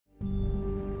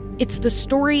It's the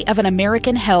story of an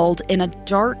American held in a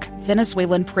dark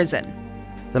Venezuelan prison.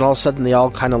 Then all of a sudden they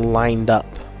all kind of lined up.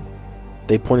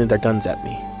 They pointed their guns at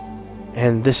me.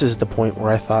 And this is the point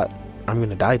where I thought, I'm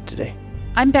going to die today.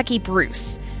 I'm Becky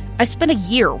Bruce. I spent a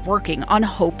year working on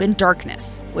Hope in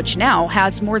Darkness, which now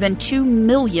has more than 2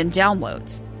 million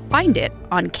downloads. Find it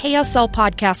on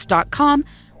kslpodcast.com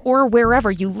or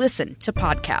wherever you listen to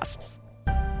podcasts.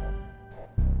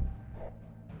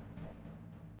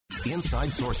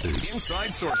 Inside Sources.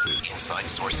 Inside Sources. Inside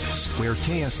Sources. Where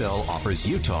KSL offers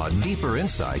Utah deeper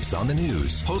insights on the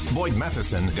news. Host Boyd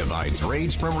Matheson divides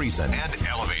rage from reason and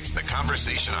elevates the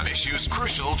conversation on issues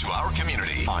crucial to our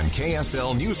community. On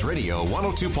KSL News Radio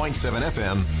 102.7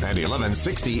 FM and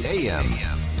 1160 AM.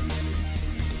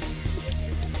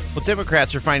 Well,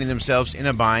 Democrats are finding themselves in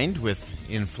a bind with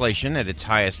inflation at its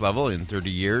highest level in 30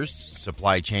 years.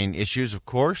 Supply chain issues, of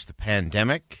course, the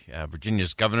pandemic,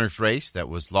 Virginia's governor's race that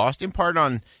was lost in part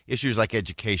on issues like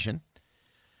education.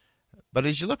 But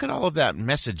as you look at all of that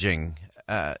messaging,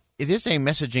 it is a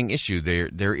messaging issue.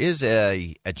 There is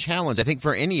a challenge, I think,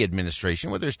 for any administration,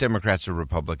 whether it's Democrats or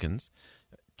Republicans,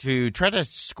 to try to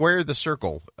square the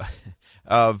circle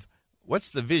of what's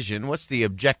the vision, what's the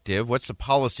objective, what's the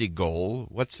policy goal,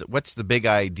 what's the big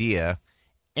idea,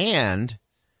 and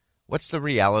what's the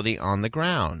reality on the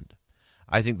ground.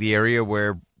 I think the area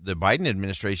where the Biden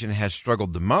administration has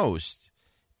struggled the most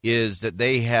is that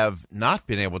they have not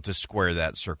been able to square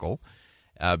that circle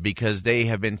because they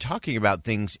have been talking about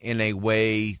things in a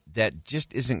way that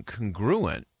just isn't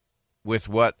congruent with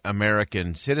what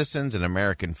American citizens and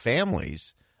American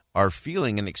families are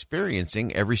feeling and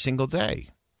experiencing every single day.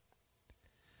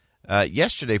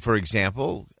 Yesterday, for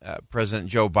example, President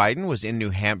Joe Biden was in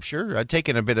New Hampshire,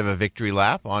 taking a bit of a victory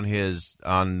lap on the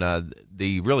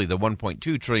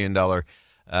 $1.2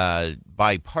 trillion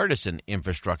bipartisan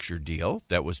infrastructure deal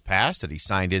that was passed, that he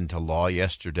signed into law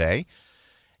yesterday.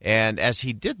 And as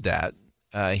he did that,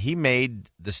 he made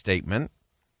the statement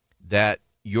that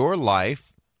your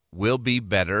life will be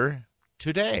better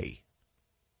today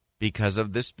because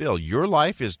of this bill. Your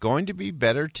life is going to be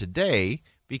better today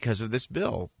because of this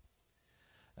bill.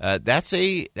 That's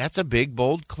a big,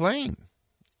 bold claim.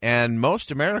 And most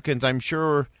Americans, I'm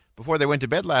sure, before they went to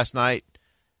bed last night,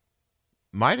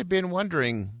 might have been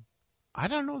wondering, I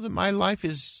don't know that my life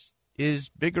is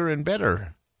bigger and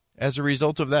better as a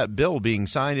result of that bill being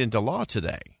signed into law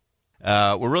today.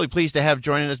 We're really pleased to have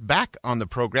joining us back on the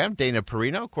program Dana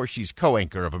Perino. Of course, she's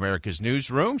co-anchor of America's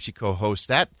Newsroom. She co-hosts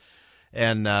that.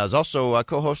 And is also a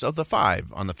co-host of The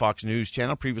Five on the Fox News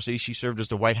channel. Previously, she served as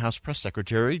the White House press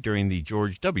secretary during the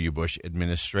George W. Bush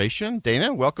administration.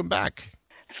 Dana, welcome back.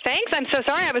 Thanks. I'm so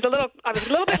sorry. I was a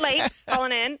little bit late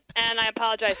calling in, and I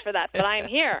apologize for that. But I am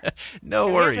here.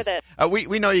 No worries.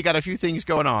 We know you got a few things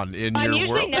going on in your world. I'm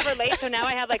usually never late, so now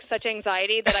I have such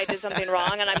anxiety that I did something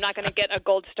wrong, and I'm not going to get a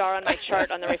gold star on my chart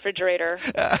on the refrigerator.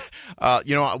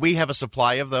 We have a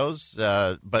supply of those,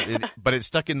 but it's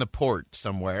stuck in the port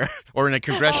somewhere or in a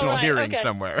congressional hearing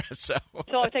somewhere. So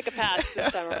I'll take a pass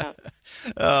this time around.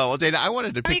 Well, Dana, I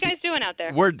wanted to. How are you guys doing out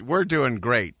there? We're doing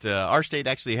great. Our state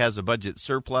actually has a budget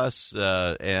surplus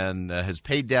and has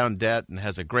paid down debt and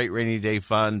has a great rainy day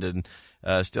fund and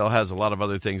still has a lot of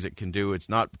other things it can do. It's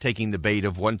not taking the bait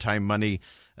of one-time money.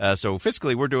 So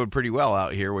fiscally, we're doing pretty well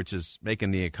out here, which is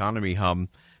making the economy hum.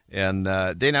 And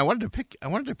Dana, I wanted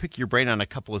to pick your brain on a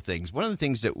couple of things. One of the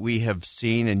things that we have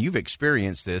seen, and you've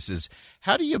experienced this, is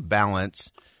how do you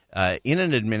balance in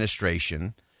an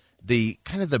administration the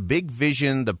kind of the big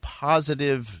vision, the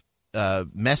positive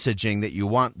messaging that you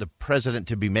want the president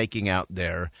to be making out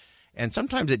there. And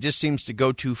sometimes it just seems to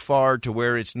go too far to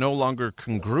where it's no longer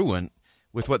congruent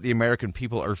with what the American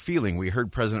people are feeling. We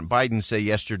heard President Biden say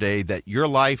yesterday that your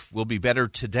life will be better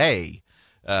today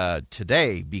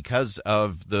because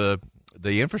of the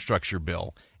infrastructure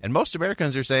bill. And most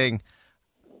Americans are saying,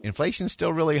 inflation's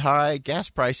still really high. Gas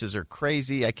prices are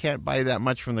crazy. I can't buy that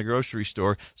much from the grocery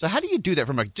store. So how do you do that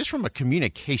from a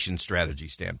communication strategy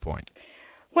standpoint?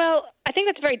 Well, I think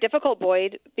that's very difficult,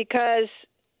 Boyd, because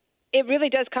it really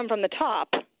does come from the top.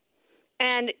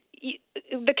 And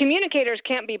the communicators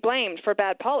can't be blamed for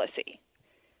bad policy.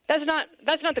 That's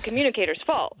not the communicator's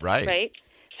fault, right?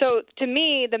 So to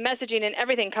me, the messaging and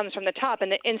everything comes from the top and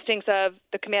the instincts of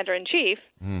the commander-in-chief.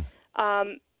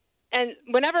 And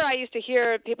whenever I used to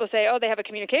hear people say, oh, they have a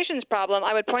communications problem,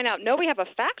 I would point out, no, we have a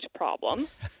fact problem.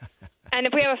 And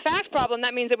if we have a fact problem,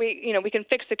 that means that we can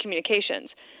fix the communications.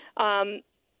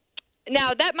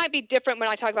 Now, that might be different when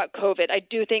I talk about COVID. I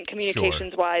do think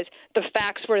communications-wise, the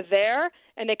facts were there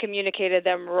and they communicated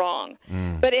them wrong.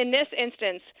 But in this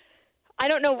instance, I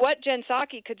don't know what Jen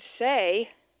Psaki could say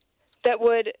that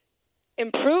would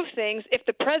improve things if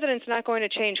the president's not going to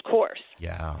change course?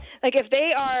 Yeah. Like if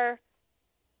they are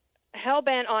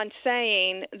hell-bent on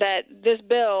saying that this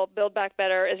bill, Build Back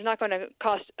Better, is not going to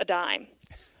cost a dime,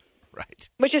 Right.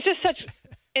 which is just such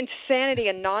insanity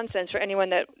and nonsense for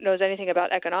anyone that knows anything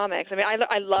about economics. I mean,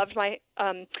 I loved my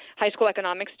high school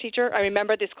economics teacher. I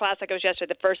remember this class like it was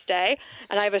yesterday, the first day,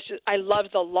 and I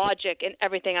loved the logic and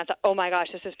everything. I thought, oh my gosh,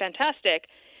 this is fantastic.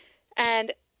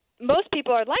 And most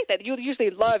people are like that. You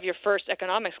usually love your first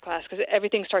economics class because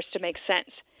everything starts to make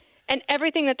sense. And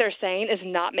everything that they're saying is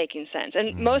not making sense.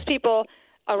 And most people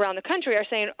around the country are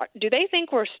saying, do they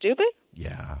think we're stupid?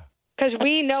 Yeah. Because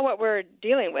we know what we're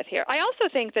dealing with here. I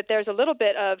also think that there's a little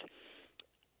bit of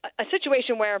a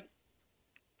situation where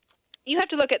you have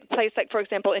to look at a place like, for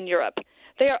example, in Europe.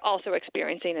 They are also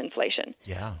experiencing inflation.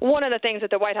 Yeah. One of the things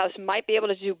that the White House might be able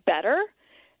to do better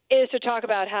is to talk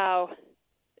about how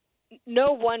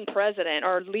no one president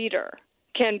or leader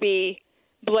can be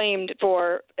blamed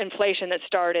for inflation that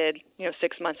started,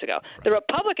 6 months ago. Right. The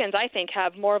Republicans, I think,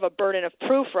 have more of a burden of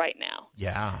proof right now.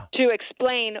 Yeah. To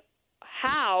explain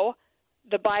how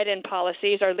the Biden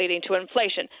policies are leading to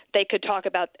inflation. They could talk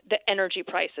about the energy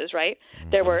prices, right?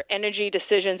 Mm-hmm. There were energy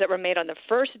decisions that were made on the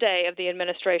first day of the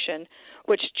administration,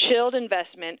 which chilled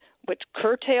investment, which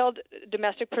curtailed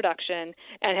domestic production,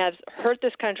 and has hurt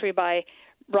this country by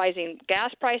rising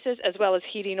gas prices as well as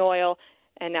heating oil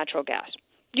and natural gas.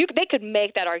 They could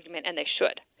make that argument, and they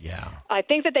should. Yeah. I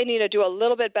think that they need to do a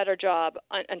little bit better job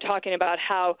on talking about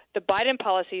how the Biden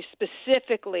policies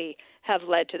specifically have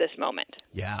led to this moment.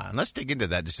 Yeah, and let's dig into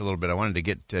that just a little bit. I wanted to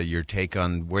get your take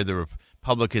on where the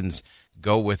Republicans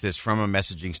go with this from a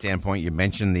messaging standpoint. You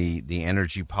mentioned the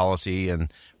energy policy,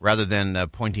 and rather than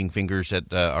pointing fingers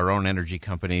at our own energy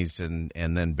companies and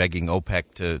then begging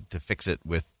OPEC to fix it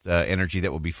with energy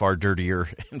that will be far dirtier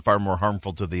and far more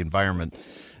harmful to the environment,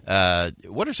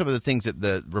 what are some of the things that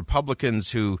the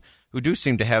Republicans who do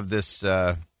seem to have this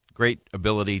great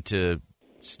ability to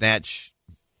snatch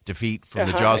defeat from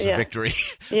the jaws of victory?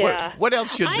 Yeah. What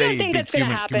else should they be communicating? I don't think that's going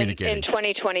to happen in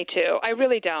 2022. I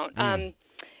really don't.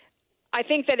 I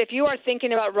think that if you are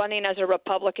thinking about running as a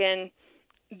Republican,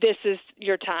 this is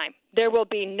your time. There will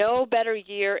be no better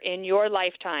year in your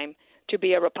lifetime to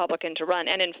be a Republican to run.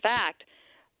 And in fact,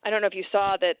 I don't know if you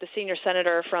saw that the senior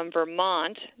senator from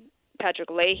Vermont, Patrick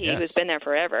Leahy, yes. who's been there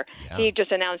forever, he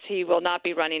just announced he will not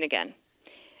be running again.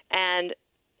 And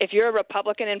if you're a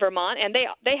Republican in Vermont, and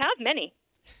they have many,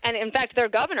 and in fact their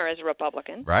governor is a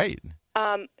Republican, right?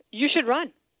 You should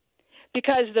run,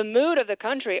 because the mood of the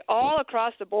country all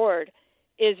across the board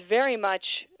is very much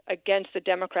against the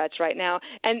Democrats right now.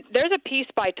 And there's a piece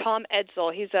by Tom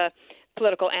Edsall. He's a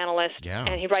political analyst,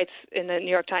 and he writes in the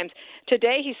New York Times.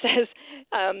 Today he says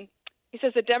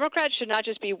the Democrats should not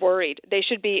just be worried. They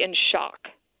should be in shock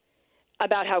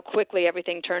about how quickly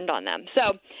everything turned on them.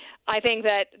 So I think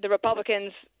that the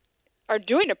Republicans are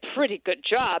doing a pretty good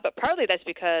job, but partly that's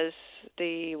because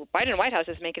the Biden White House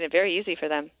is making it very easy for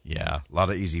them. Yeah, a lot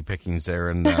of easy pickings there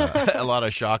and a lot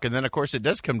of shock. And then, of course, it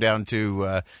does come down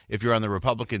to if you're on the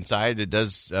Republican side, it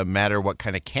does matter what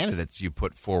kind of candidates you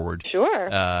put forward. Sure.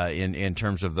 In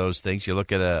terms of those things. You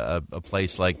look at a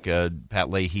place like Pat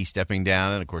Leahy stepping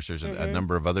down, and, of course, there's a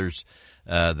number of others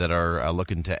that are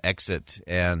looking to exit.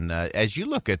 And as you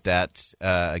look at that,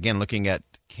 again, looking at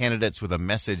candidates with a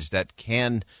message that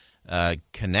can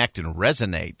connect and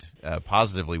resonate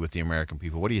positively with the American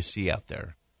people. What do you see out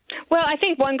there? Well, I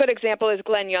think one good example is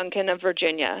Glenn Youngkin of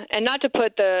Virginia. And not to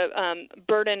put the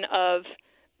burden of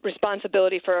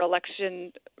responsibility for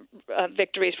election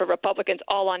victories for Republicans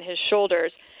all on his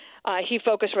shoulders, he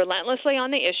focused relentlessly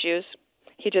on the issues.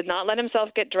 He did not let himself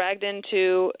get dragged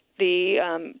into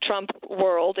the Trump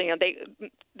world.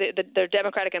 The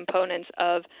Democratic opponents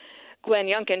of Glenn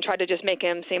Youngkin tried to just make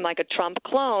him seem like a Trump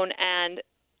clone, and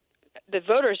the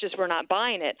voters just were not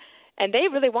buying it. And they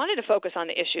really wanted to focus on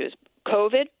the issues,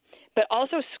 COVID, but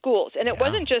also schools. And it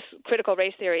wasn't just critical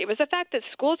race theory. It was the fact that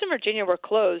schools in Virginia were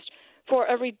closed for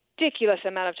a ridiculous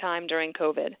amount of time during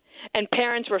COVID, and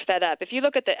parents were fed up. If you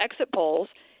look at the exit polls,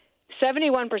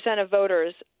 71% of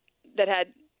voters that had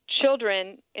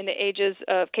children in the ages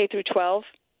of K through 12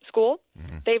 school,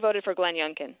 they voted for Glenn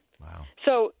Youngkin. Wow.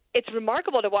 So it's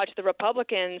remarkable to watch the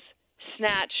Republicans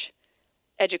snatch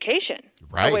education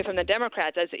away from the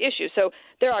Democrats as the issue. So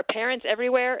there are parents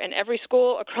everywhere in every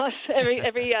school across every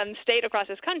state across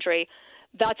this country.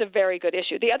 That's a very good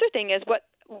issue. The other thing is, what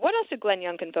else did Glenn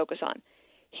Youngkin focus on?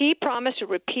 He promised to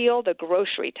repeal the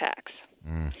grocery tax.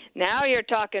 Now you're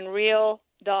talking real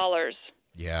dollars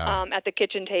at the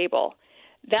kitchen table.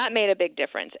 That made a big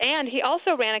difference. And he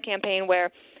also ran a campaign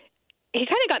where he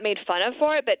kind of got made fun of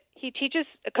for it, but he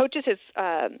coaches his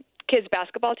kids'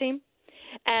 basketball team,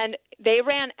 and they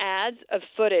ran ads of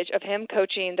footage of him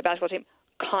coaching the basketball team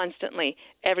constantly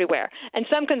everywhere. And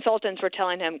some consultants were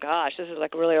telling him, gosh, this is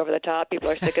like really over the top. People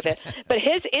are sick of it. But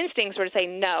his instincts were to say,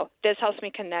 no, this helps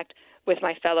me connect with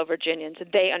my fellow Virginians.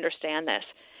 They understand this.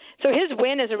 So his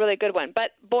win is a really good one.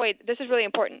 But, Boyd, this is really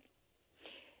important.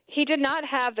 He did not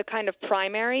have the kind of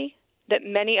primary that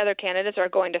many other candidates are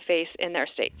going to face in their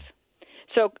states.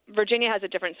 So Virginia has a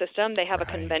different system. They have a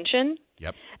convention.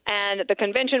 Yep. And the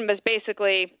convention was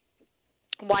basically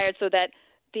wired so that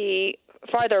the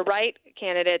farther right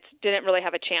candidates didn't really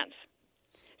have a chance.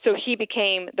 So he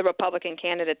became the Republican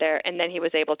candidate there, and then he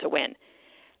was able to win.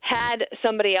 Had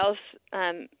somebody else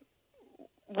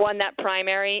won that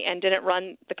primary and didn't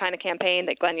run the kind of campaign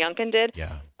that Glenn Youngkin did,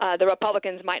 the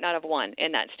Republicans might not have won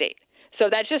in that state. So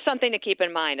that's just something to keep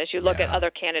in mind as you look at other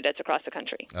candidates across the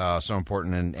country. So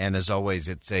important. And as always,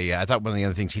 I thought one of the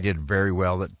other things he did very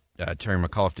well that Terry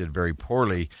McAuliffe did very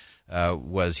poorly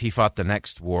was he fought the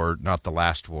next war, not the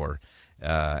last war.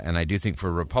 And I do think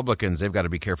for Republicans, they've got to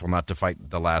be careful not to fight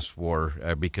the last war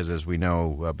because, as we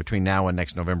know, between now and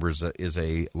next November is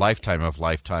a lifetime of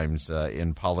lifetimes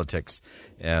in politics.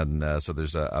 And so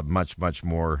there's a much, much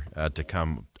more to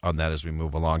come on that as we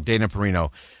move along. Dana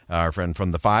Perino, our friend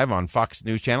from The Five on Fox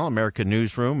News Channel, American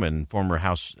Newsroom, and former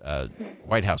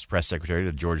White House press secretary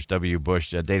to George W.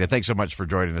 Bush. Dana, thanks so much for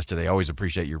joining us today. Always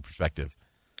appreciate your perspective.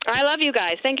 I love you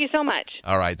guys. Thank you so much.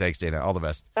 All right. Thanks, Dana. All the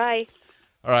best. Bye.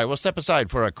 All right, we'll step aside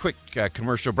for a quick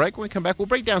commercial break. When we come back, we'll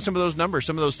break down some of those numbers,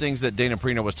 some of those things that Dana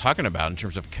Perino was talking about in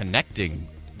terms of connecting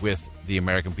with the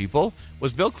American people.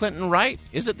 Was Bill Clinton right?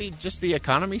 Is it just the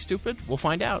economy stupid? We'll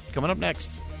find out. Coming up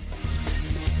next.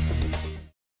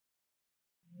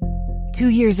 2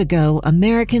 years ago,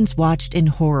 Americans watched in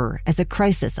horror as a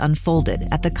crisis unfolded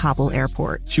at the Kabul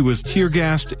airport. She was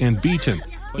tear-gassed and beaten.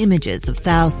 Images of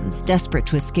thousands desperate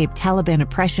to escape Taliban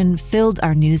oppression filled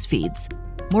our news feeds.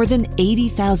 More than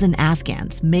 80,000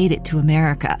 Afghans made it to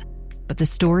America. But the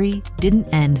story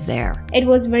didn't end there. It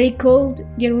was very cold.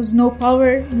 There was no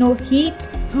power, no heat.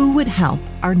 Who would help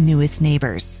our newest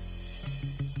neighbors?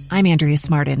 I'm Andrea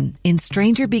Smartin. In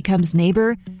Stranger Becomes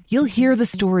Neighbor, you'll hear the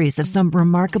stories of some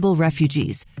remarkable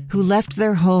refugees who left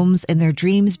their homes and their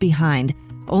dreams behind,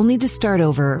 only to start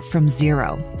over from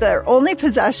zero. Their only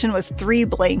possession was 3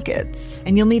 blankets.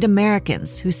 And you'll meet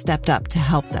Americans who stepped up to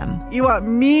help them. You want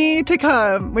me to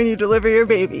come when you deliver your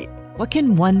baby. What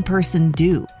can one person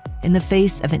do in the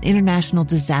face of an international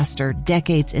disaster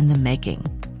decades in the making?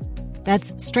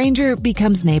 That's Stranger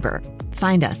Becomes Neighbor.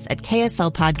 Find us at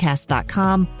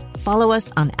kslpodcast.com. Follow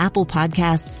us on Apple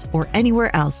Podcasts or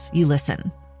anywhere else you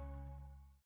listen.